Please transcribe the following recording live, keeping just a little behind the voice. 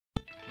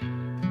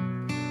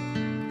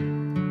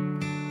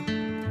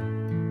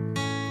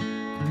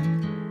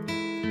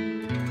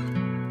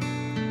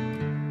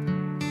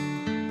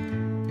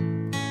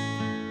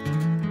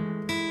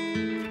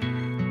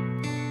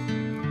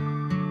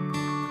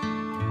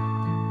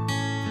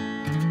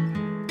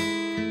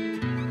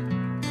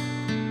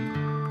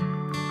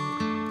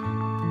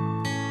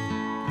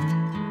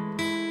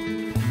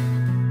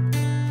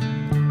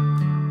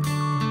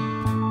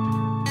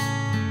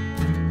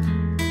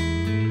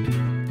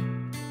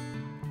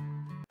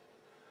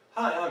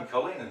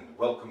Colin and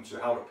welcome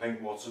to How to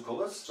Paint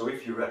Watercolours. So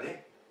if you're ready,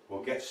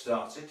 we'll get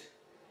started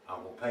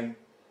and we'll paint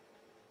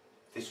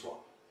this one.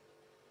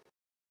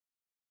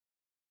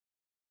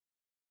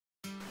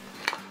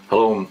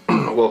 Hello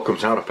and welcome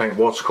to How to Paint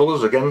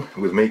Watercolours again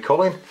with me,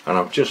 Colin, and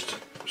I've just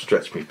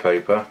stretched my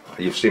paper.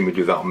 You've seen me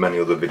do that on many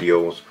other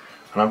videos,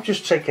 and I'm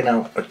just taking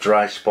out a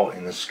dry spot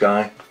in the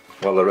sky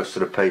while the rest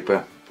of the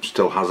paper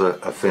still has a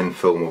thin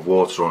film of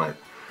water on it.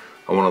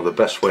 And one of the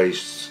best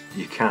ways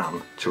you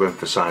can to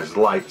emphasise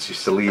light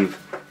is to leave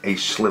a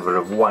sliver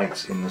of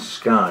white in the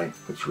sky,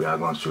 which we are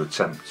going to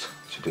attempt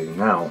to do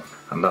now,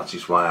 and that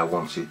is why I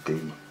wanted the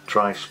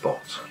dry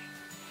spot.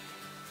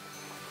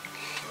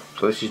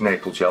 So this is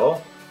Naples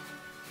yellow.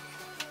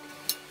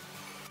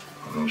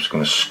 I'm just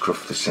going to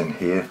scruff this in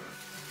here.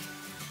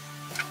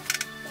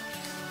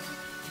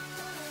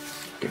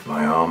 Give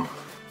my arm.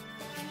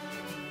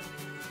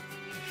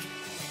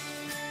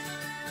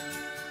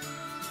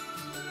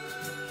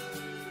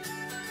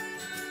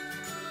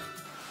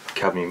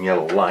 Cadmium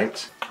yellow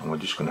light, and we're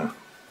just going to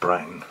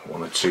brighten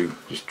one or two,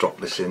 just drop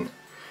this in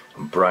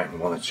and brighten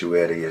one or two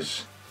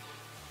areas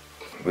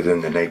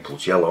within the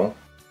Naples yellow.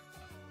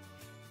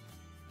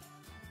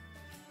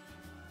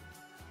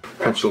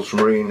 Pencil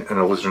ultramarine and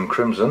alizarin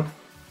crimson.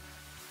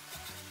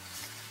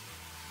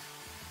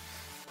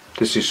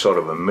 This is sort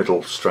of a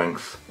middle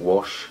strength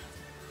wash.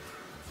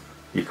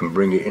 You can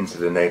bring it into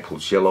the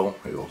Naples yellow,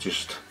 it will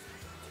just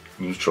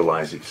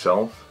neutralise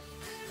itself.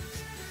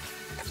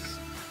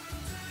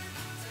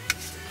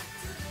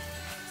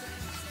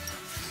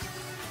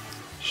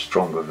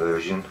 Stronger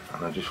version,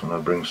 and I just want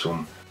to bring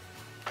some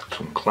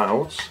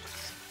clouds.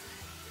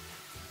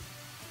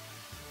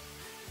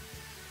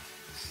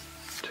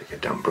 Take a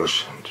damp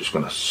brush, I'm just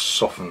going to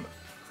soften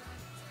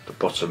the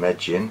bottom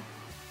edge in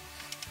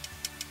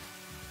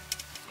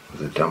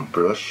with a damp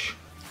brush.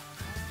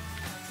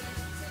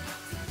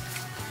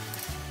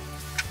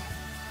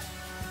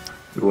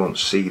 You won't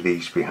see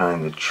these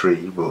behind the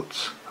tree,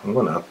 but I'm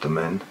going to add them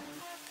in.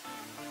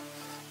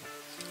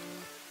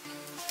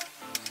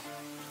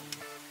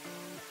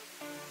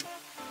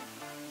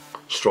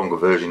 Stronger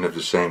version of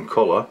the same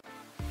colour,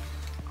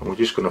 and we're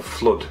just going to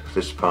flood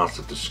this part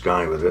of the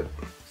sky with it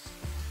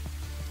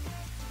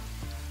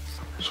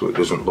so it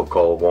doesn't look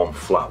all one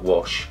flat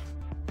wash.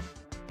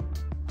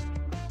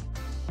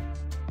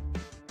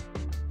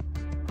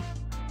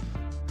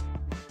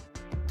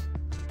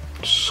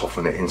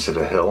 Soften it into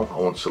the hill. I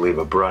want to leave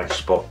a bright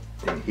spot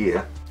in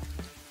here,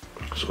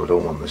 so I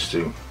don't want this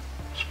to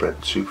spread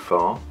too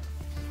far.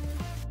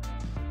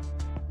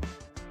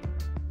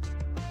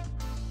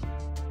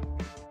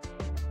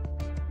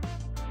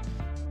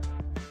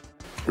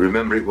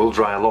 Remember, it will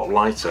dry a lot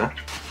lighter.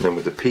 Then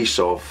with a piece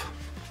of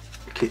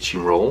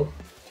kitchen roll,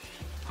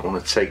 I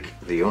want to take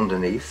the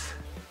underneath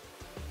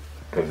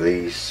of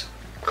these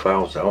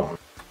clouds out.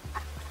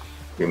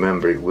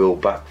 Remember, it will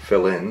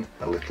backfill in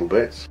a little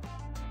bit.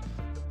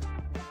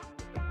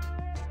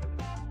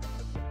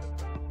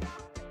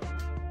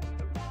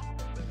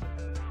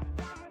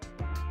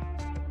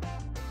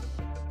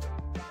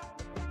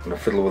 I'm going to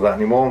fiddle with that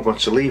anymore. I'm going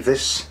to leave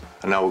this,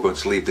 and now we're going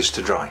to leave this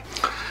to dry.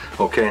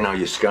 Okay, now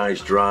your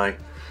sky's dry.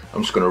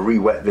 I'm just going to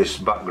re-wet this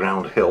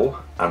background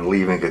hill and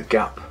leaving a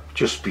gap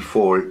just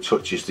before it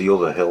touches the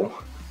other hill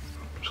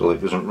so it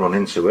doesn't run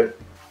into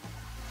it.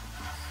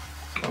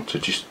 I want to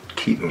just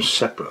keep them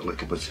separate a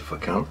little bit if I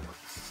can.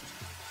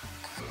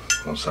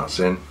 Once that's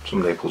in,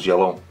 some Naples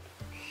yellow.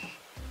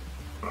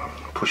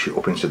 Push it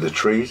up into the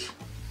trees.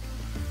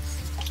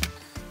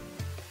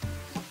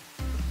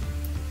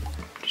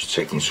 Just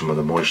taking some of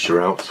the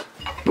moisture out.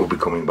 We'll be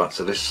coming back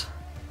to this.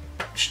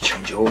 Just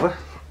change over.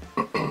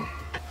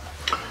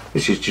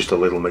 This is just a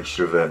little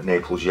mixture of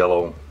Naples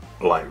yellow,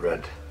 light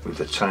red with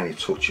a tiny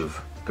touch of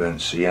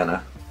burnt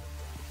sienna,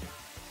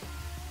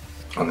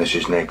 and this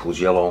is Naples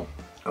yellow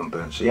and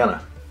burnt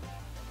sienna.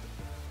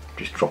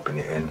 Just dropping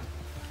it in.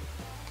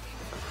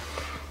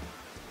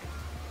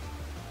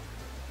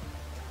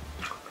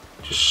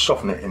 Just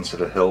soften it into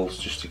the hills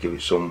just to give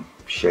it some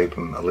shape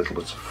and a little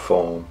bit of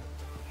form,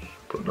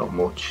 but not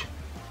much.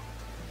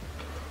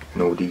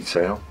 No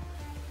detail.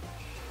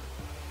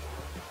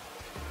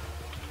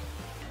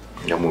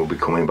 Then we'll be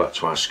coming back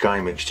to our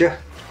sky mixture.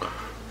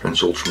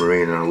 French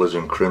ultramarine and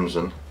alizarin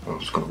crimson. I'm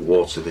just going to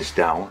water this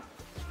down,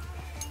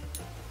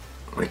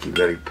 make it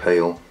very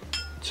pale,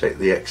 take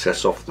the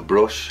excess off the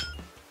brush,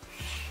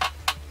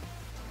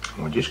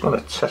 and we're just going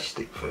to test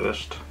it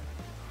first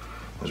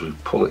as we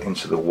pull it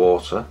into the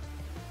water,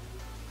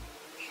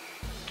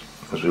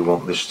 as we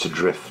want this to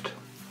drift.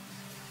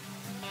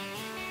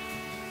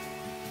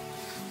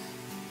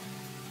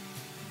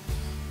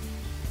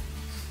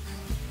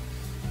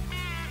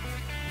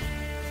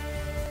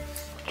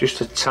 Just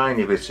a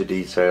tiny bit of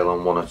detail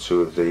on one or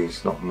two of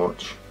these, not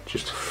much,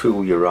 just to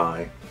fool your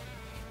eye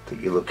that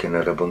you're looking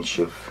at a bunch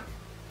of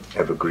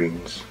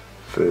evergreens,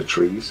 fir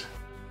trees.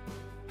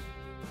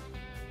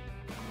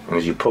 And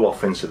as you pull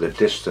off into the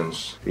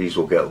distance, these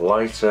will get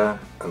lighter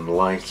and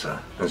lighter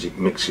as it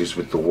mixes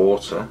with the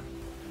water,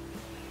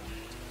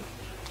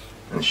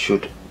 and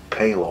should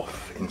pale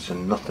off into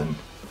nothing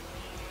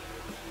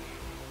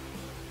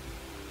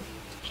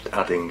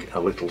adding a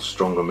little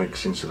stronger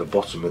mix into the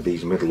bottom of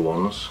these middle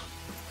ones,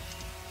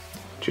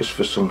 just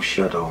for some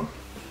shadow.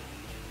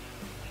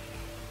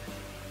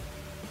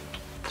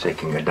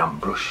 Taking a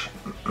damp brush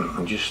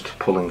and just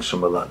pulling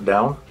some of that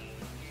down.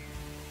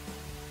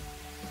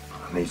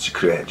 I need to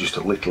create just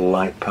a little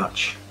light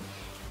patch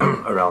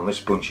around this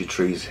bunch of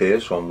trees here,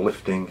 so I'm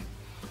lifting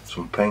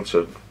some paint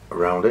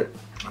around it,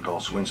 and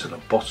also into the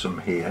bottom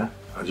here.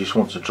 I just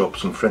want to drop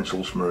some French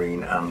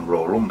ultramarine and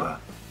raw umber.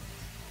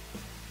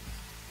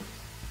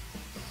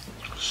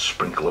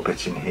 Sprinkle a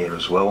bit in here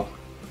as well.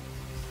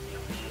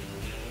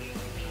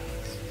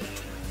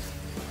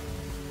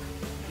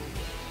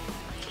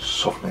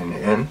 Softening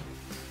it in.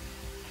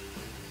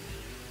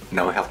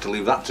 Now I have to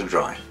leave that to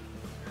dry.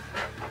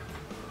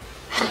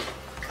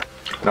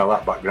 Now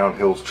that background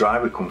hill's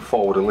dry, we come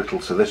forward a little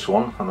to this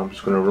one, and I'm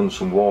just going to run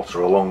some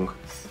water along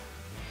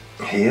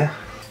here.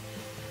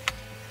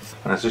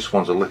 And as this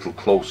one's a little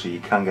closer, you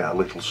can get a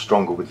little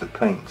stronger with the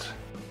paint.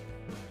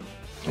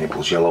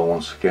 Naples yellow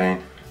once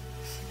again.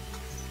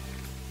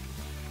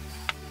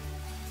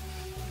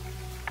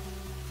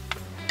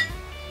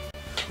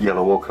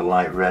 Yellow ochre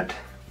light red.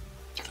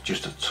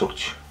 Just a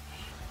touch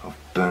of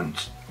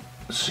burnt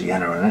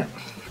sienna in it.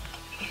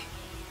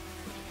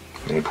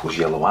 Naples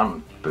yellow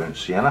and burnt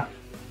sienna.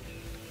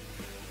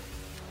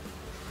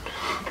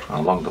 And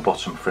along the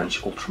bottom,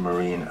 French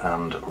ultramarine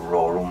and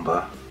raw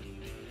umber.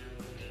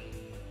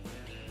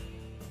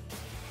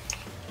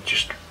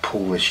 Just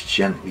pull this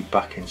gently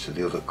back into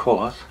the other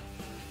colours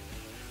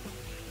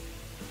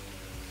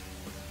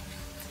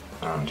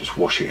and just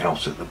wash it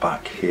out at the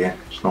back here.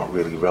 It's not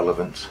really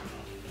relevant.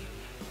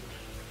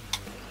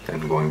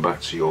 Then going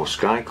back to your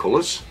sky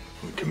colours,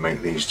 we can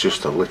make these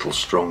just a little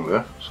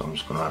stronger, so I'm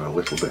just going to add a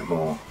little bit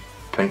more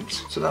paint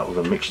to that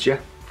other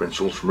mixture, French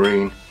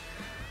ultramarine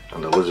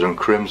and alizarin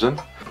crimson,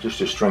 just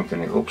to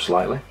strengthen it up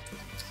slightly.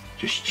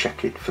 Just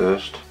check it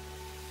first.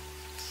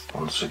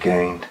 Once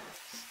again,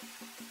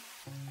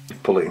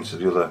 pull it into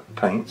the other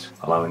paint,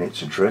 allowing it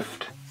to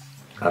drift,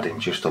 adding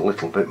just a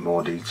little bit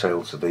more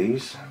detail to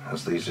these,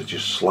 as these are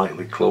just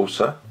slightly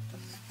closer.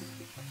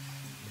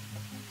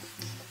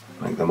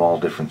 Make them all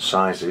different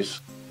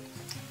sizes.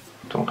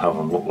 Don't have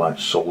them look like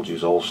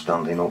soldiers all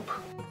standing up.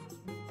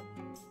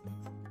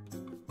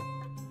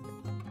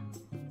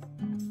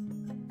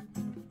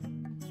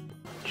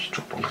 Just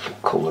drop a little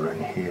colour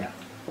in here.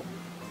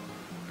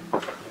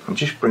 And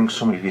just bring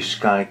some of your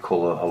sky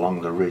colour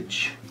along the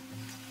ridge.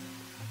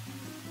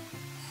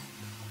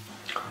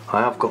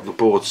 I have got the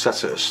board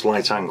set at a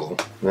slight angle,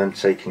 then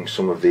taking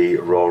some of the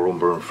raw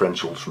umber and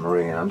French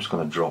ultramarine, I'm just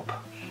going to drop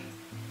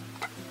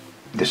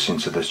this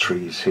into the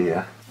trees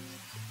here.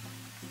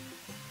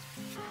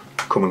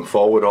 Coming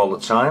forward all the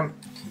time,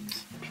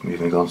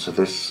 moving on to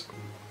this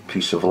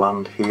piece of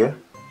land here.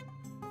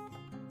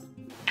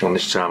 And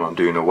this time I'm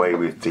doing away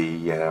with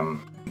the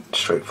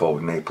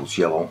straightforward Naples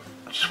yellow.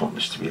 I just want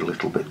this to be a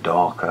little bit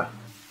darker.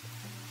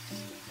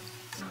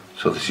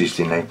 So this is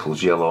the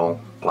Naples yellow,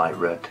 light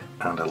red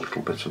and a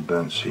little bit of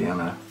burnt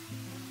sienna.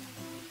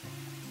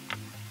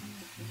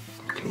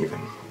 You can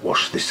even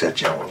wash this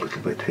edge out a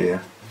little bit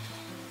here,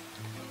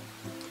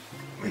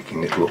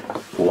 making it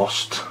look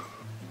lost.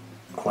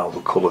 Allow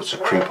the colour to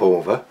creep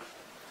over.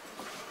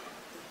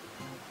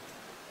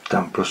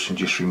 Damp brush and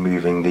just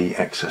removing the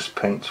excess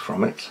paint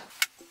from it.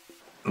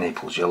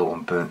 Naples yellow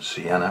and burnt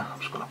sienna. I'm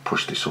just going to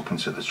push this up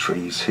into the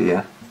trees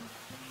here.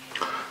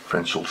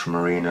 French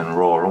ultramarine and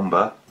raw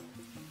umber,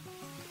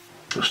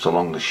 just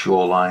along the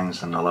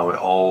shorelines, and allow it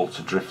all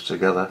to drift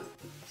together.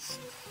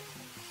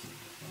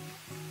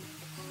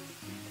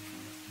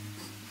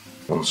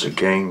 Once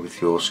again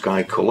with your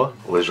sky colour,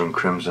 alizarin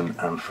crimson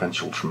and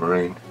French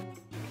ultramarine,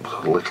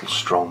 but a little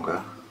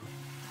stronger.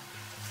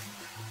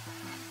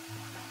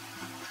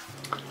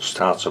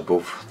 Start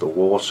above the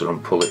water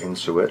and pull it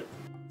into it.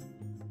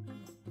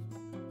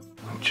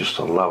 And just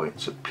allow it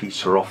to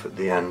peter off at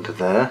the end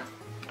there.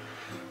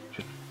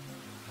 Just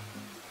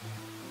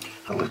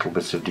a little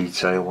bit of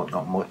detail, but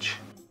not much.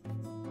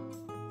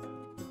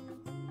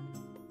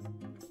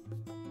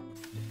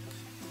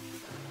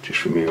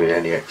 Just removing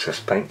any excess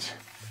paint.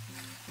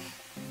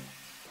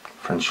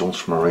 French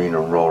ultramarine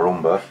and raw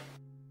umber.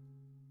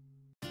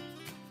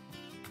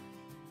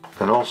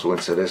 Then also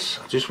into this,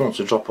 I just want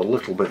to drop a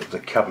little bit of the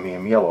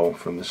cadmium yellow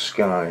from the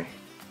sky.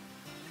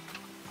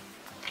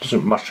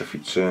 Doesn't matter if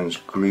it turns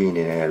green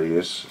in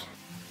areas.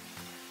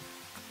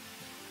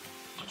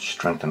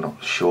 Strengthen up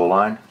the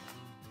shoreline.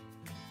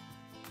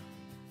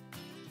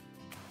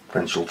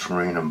 French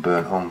ultramarine and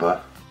burnt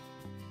umber.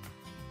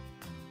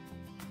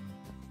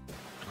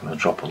 I'm going to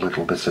drop a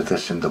little bit of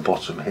this in the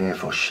bottom here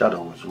for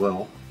shadow as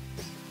well.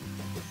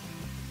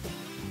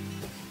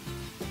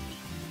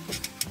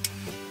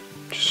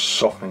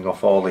 Softening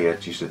off all the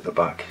edges at the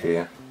back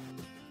here.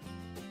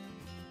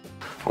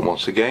 And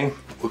once again,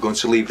 we're going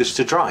to leave this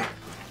to dry.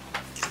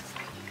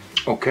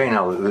 Okay,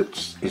 now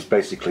that it's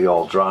basically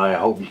all dry, I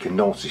hope you can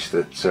notice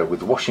that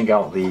with washing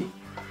out the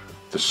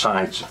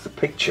sides of the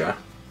picture,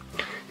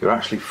 you're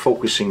actually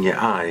focusing your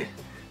eye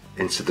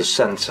into the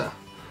centre.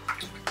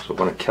 So I'm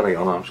going to carry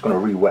on. I'm just going to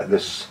re-wet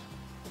this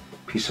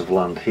piece of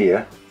land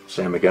here.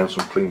 Same again,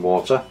 some clean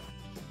water.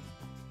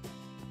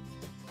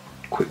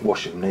 Quick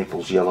wash of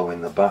Naples yellow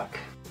in the back.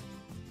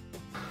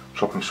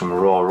 Dropping some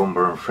raw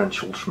umber and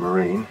French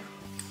ultramarine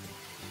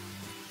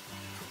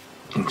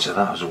into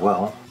that as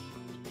well.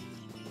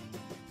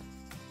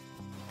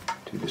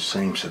 Do the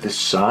same to this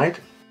side.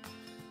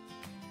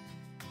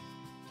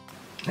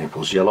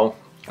 Naples yellow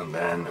and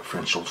then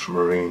French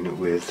ultramarine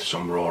with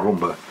some raw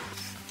umber.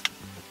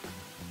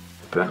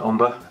 Burnt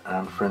umber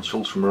and French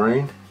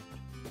ultramarine.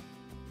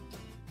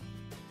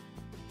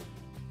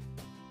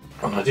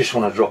 And I just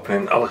want to drop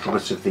in a little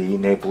bit of the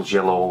Naples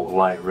yellow,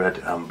 light red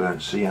and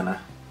burnt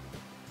sienna.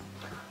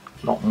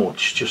 Not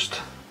much, just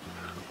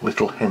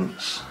little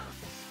hints.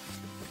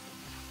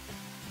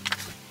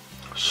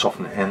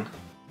 Soften it in.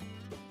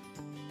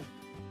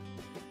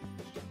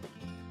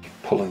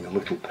 Pulling a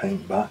little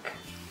paint back.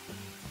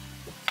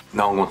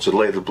 Now I'm going to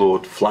lay the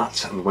board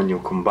flat, and when you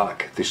come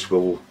back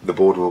the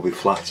board will be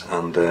flat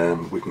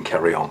and we can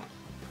carry on.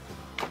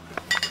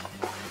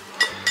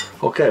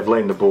 Okay, I've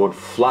laid the board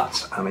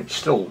flat and it's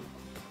still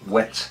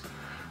wet,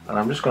 and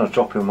I'm just going to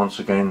drop in once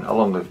again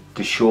along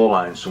the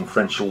shoreline some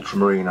French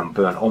ultramarine and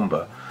burnt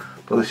umber,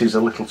 but this is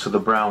a little to the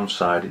brown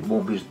side. It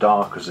won't be as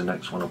dark as the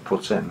next one I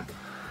put in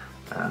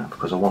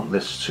because I want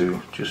this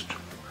to just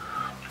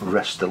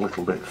rest a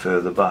little bit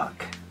further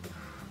back.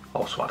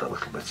 Also add a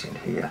little bit in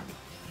here.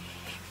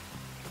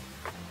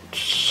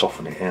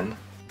 Soften it in.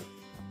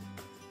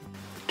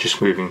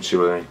 Just moving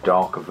to a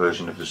darker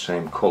version of the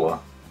same colour,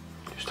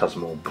 just has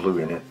more blue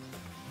in it,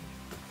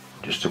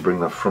 just to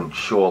bring the front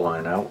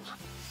shoreline out.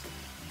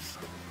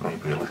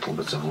 Maybe a little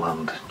bit of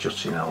land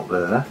jutting out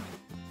there.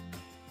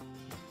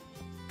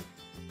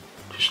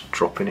 Just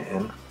dropping it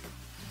in.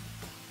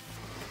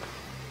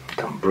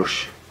 Damp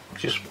brush,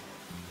 just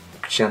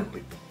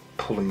gently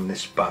pulling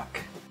this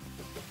back.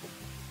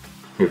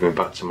 Moving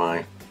back to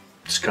my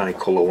sky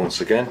colour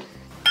once again.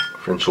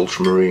 French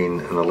ultramarine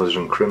and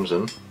alizarin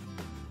crimson.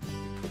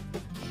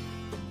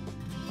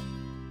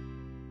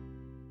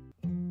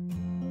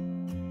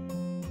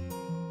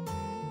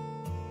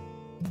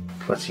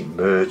 Let it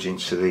merge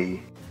into the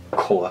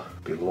colour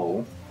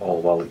below,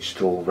 all while it's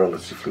still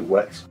relatively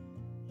wet.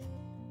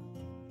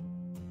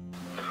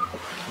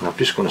 And I'm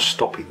just going to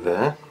stop it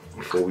there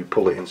before we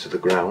pull it into the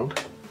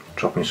ground.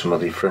 Dropping some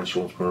of the French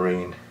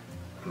ultramarine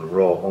and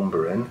raw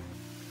umber in,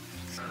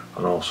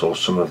 and also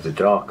some of the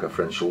darker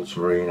French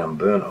ultramarine and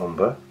burnt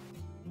umber.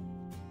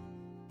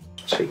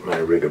 Take my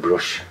rigger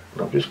brush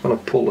and I'm just going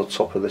to pull the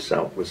top of this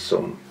out with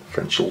some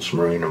French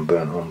ultramarine and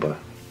burnt umber.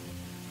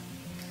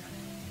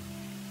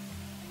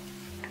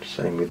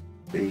 Same with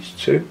these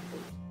two.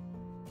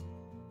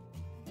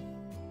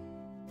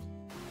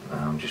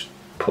 Now I'm just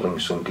pulling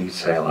some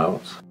detail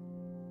out.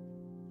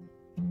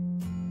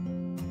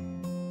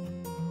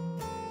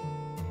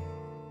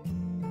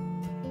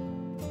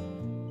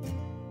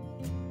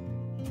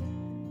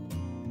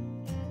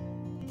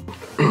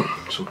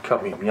 Some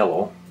cadmium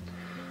yellow.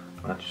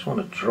 I just want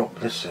to drop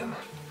this in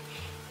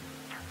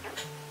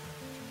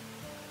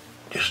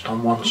just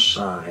on one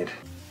side,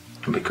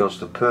 because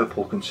the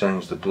purple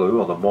contains the blue,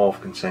 or the mauve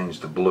contains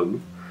the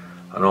blue,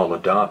 and all the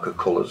darker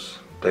colours,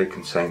 they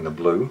contain the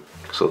blue,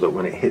 so that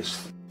when it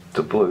hits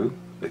the blue,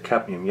 the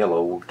cadmium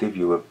yellow will give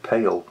you a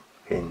pale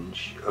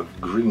hinge of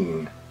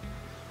green,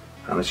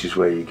 and this is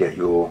where you get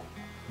your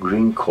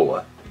green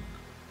colour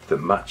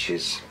that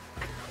matches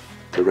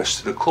the rest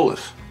of the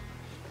colours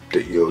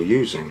that you're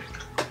using.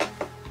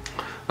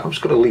 I'm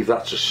just going to leave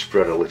that to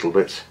spread a little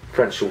bit.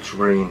 French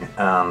ultramarine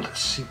and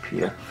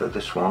sepia for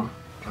this one,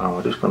 and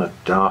we're just going to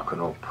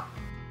darken up.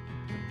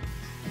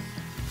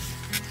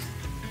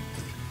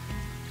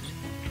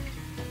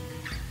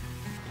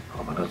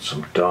 I'm going to add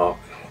some dark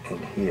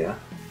in here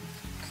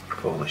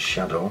for the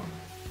shadow.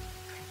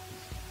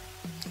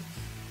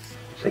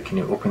 Taking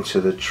it up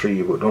into the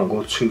tree, but don't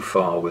go too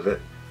far with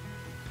it.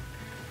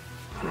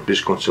 I'm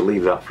just going to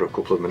leave that for a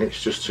couple of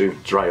minutes just to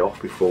dry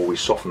off before we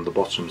soften the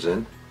bottoms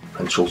in.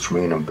 French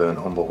ultramarine and burnt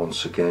umber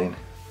once again.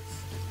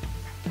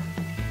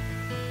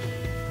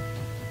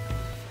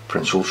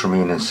 French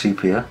ultramarine and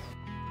sepia.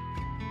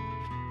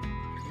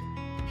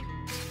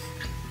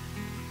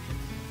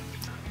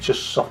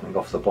 Just softening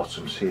off the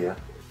bottoms here.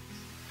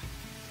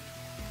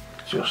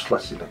 Just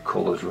letting the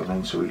colours run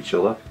into each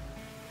other.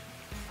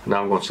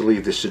 Now I'm going to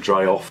leave this to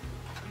dry off.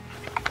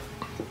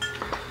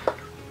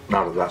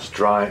 Now that that's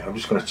dry, I'm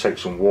just going to take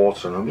some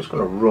water and I'm just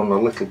going to run a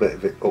little bit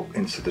of it up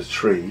into the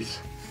trees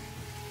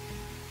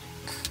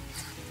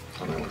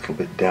and a little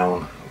bit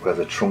down where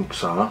the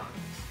trunks are,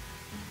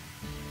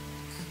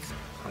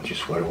 and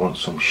just where I want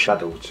some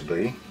shadow to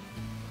be.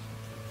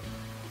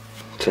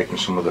 Taking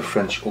some of the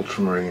French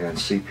ultramarine and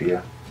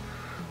sepia,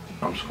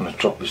 I'm just going to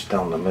drop this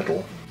down the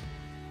middle,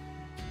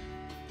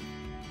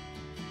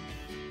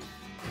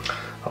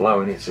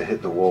 allowing it to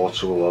hit the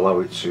water will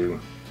allow it to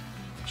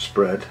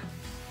spread.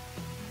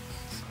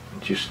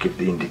 Just give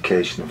the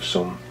indication of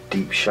some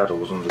deep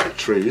shadows under the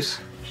trees.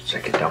 Just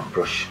take a damp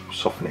brush,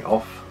 soften it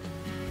off.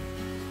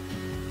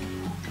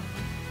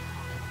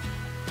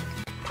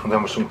 And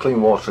then with some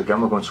clean water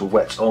again, we're going to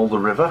wet all the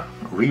river,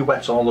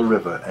 re-wet all the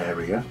river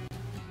area.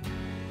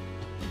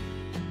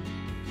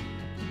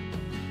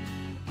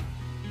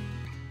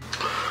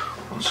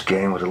 Once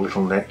again with a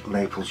little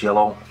Naples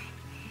yellow,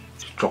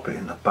 just drop it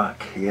in the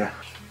back here.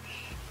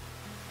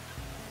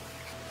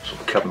 Some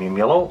cadmium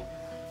yellow,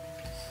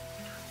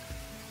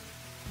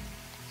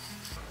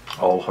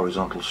 all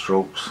horizontal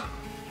strokes.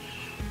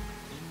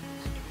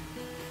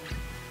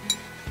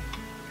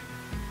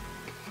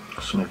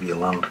 Some of your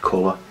land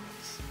colour,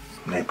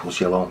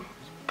 Naples yellow,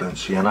 burnt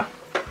sienna.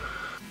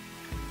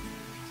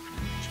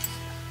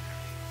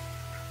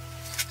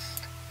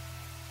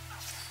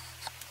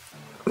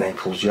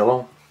 Naples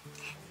yellow,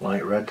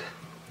 light red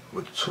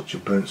with a touch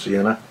of burnt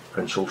sienna,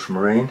 French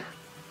ultramarine,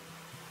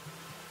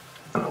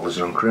 and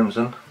alizarin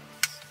crimson.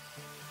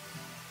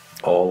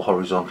 All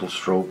horizontal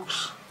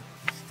strokes.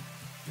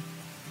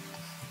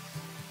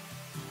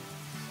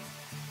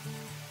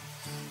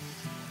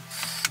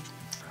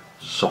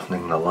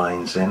 Softening the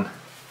lines in.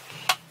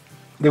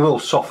 They will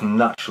soften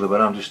naturally, but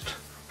I'm just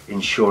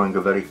ensuring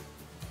a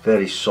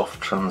very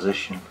soft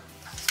transition.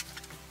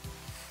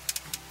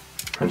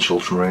 French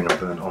ultramarine and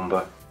burnt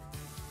umber.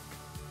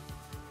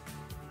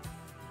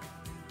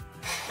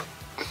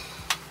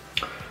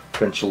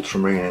 French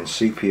ultramarine and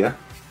sepia.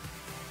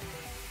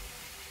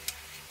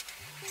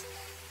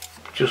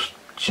 Just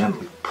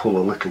gently pull a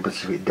little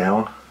bit of it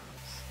down.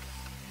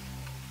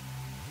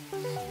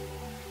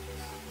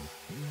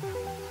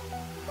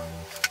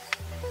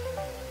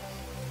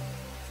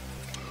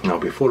 Now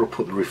before I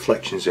put the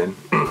reflections in,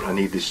 I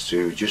need this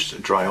to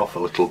just dry off a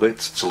little bit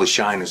till the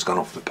shine has gone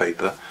off the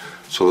paper,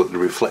 so that the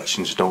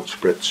reflections don't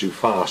spread too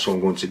far. So I'm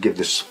going to give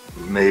this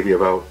maybe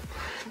about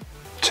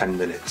 10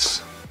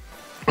 minutes.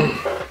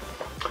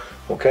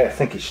 Okay, I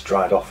think it's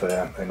dried off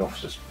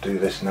enough to do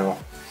this now.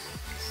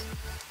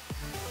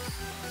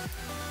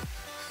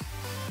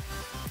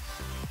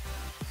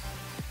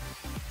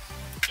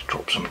 Just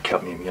drop some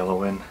cadmium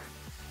yellow in,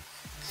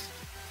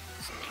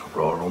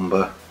 raw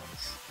umber,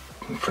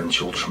 and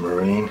French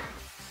ultramarine.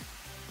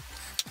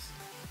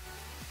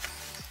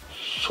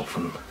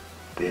 Soften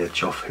the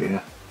edge off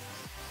here.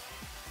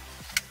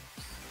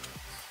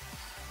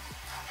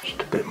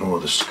 Just a bit more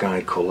of the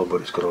sky colour,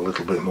 but it's got a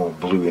little bit more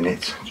blue in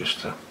it, just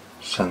to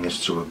send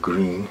this to a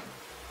green.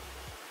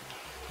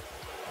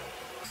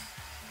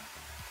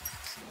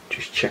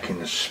 Just checking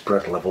the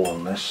spread level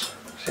on this,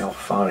 see how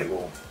far it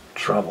will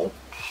travel.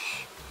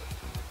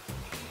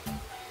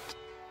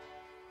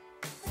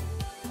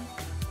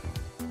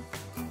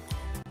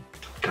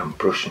 Damp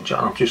brush and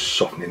I'm just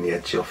softening the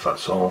edge off,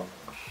 that's all.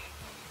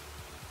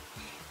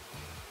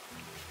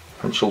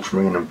 French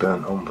ultramarine and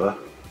burnt umber.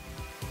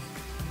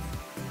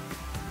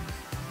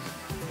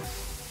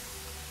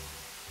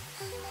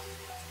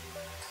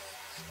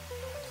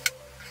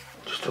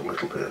 Just a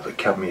little bit of the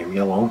cadmium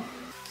yellow.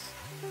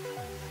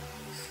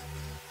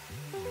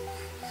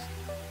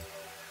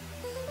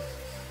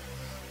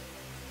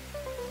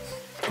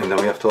 And then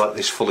we have to let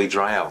this fully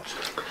dry out.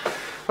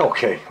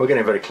 Okay, we're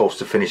getting very close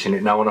to finishing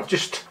it now, and I've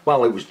just,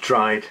 while it was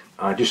dried,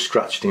 I just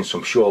scratched in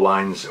some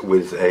shorelines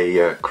with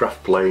a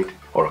craft blade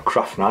or a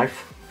craft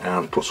knife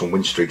and put some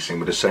wind streaks in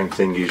with the same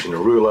thing, using a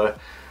ruler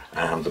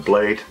and the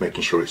blade,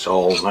 making sure it's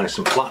all nice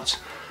and flat,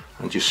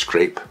 and just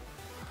scrape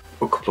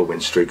a couple of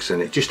wind streaks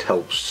in. It just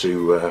helps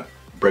to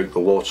break the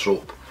water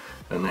up,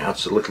 and it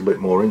adds a little bit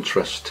more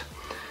interest.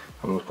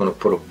 I'm going to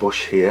put a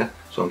bush here,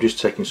 so I'm just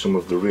taking some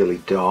of the really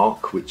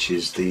dark, which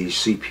is the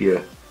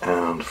sepia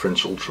and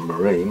French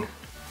ultramarine.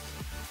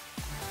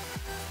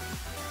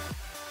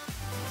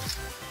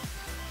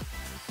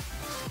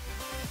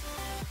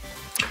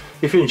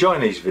 If you're enjoying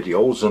these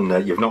videos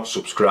and you've not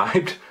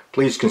subscribed,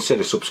 please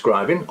consider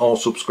subscribing. All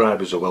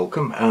subscribers are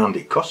welcome and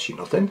it costs you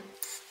nothing.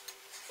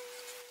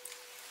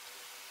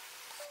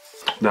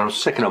 Now I'm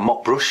taking a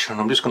mop brush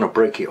and I'm just going to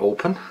break it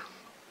open.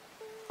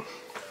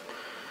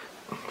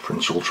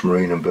 French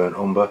ultramarine and burnt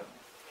umber.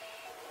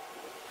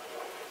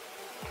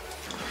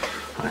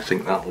 I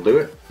think that'll do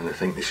it, and I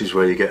think this is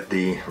where you get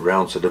the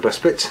round to the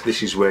best bit.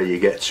 This is where you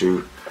get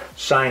to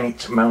sign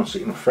it, mount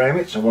it and frame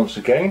it. And once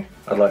again,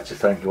 I'd like to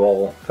thank you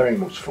all very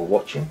much for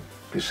watching.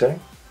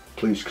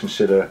 Please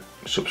consider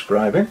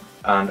subscribing,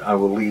 and I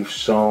will leave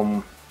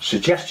some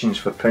suggestions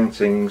for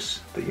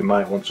paintings that you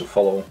might want to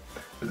follow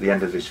at the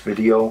end of this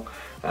video,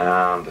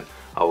 and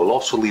I will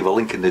also leave a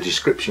link in the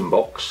description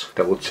box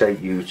that will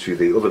take you to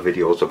the other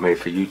videos I've made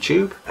for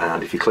YouTube,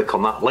 and if you click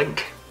on that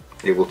link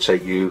it will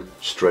take you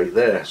straight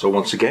there. So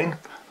once again,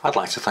 I'd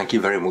like to thank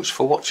you very much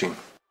for watching.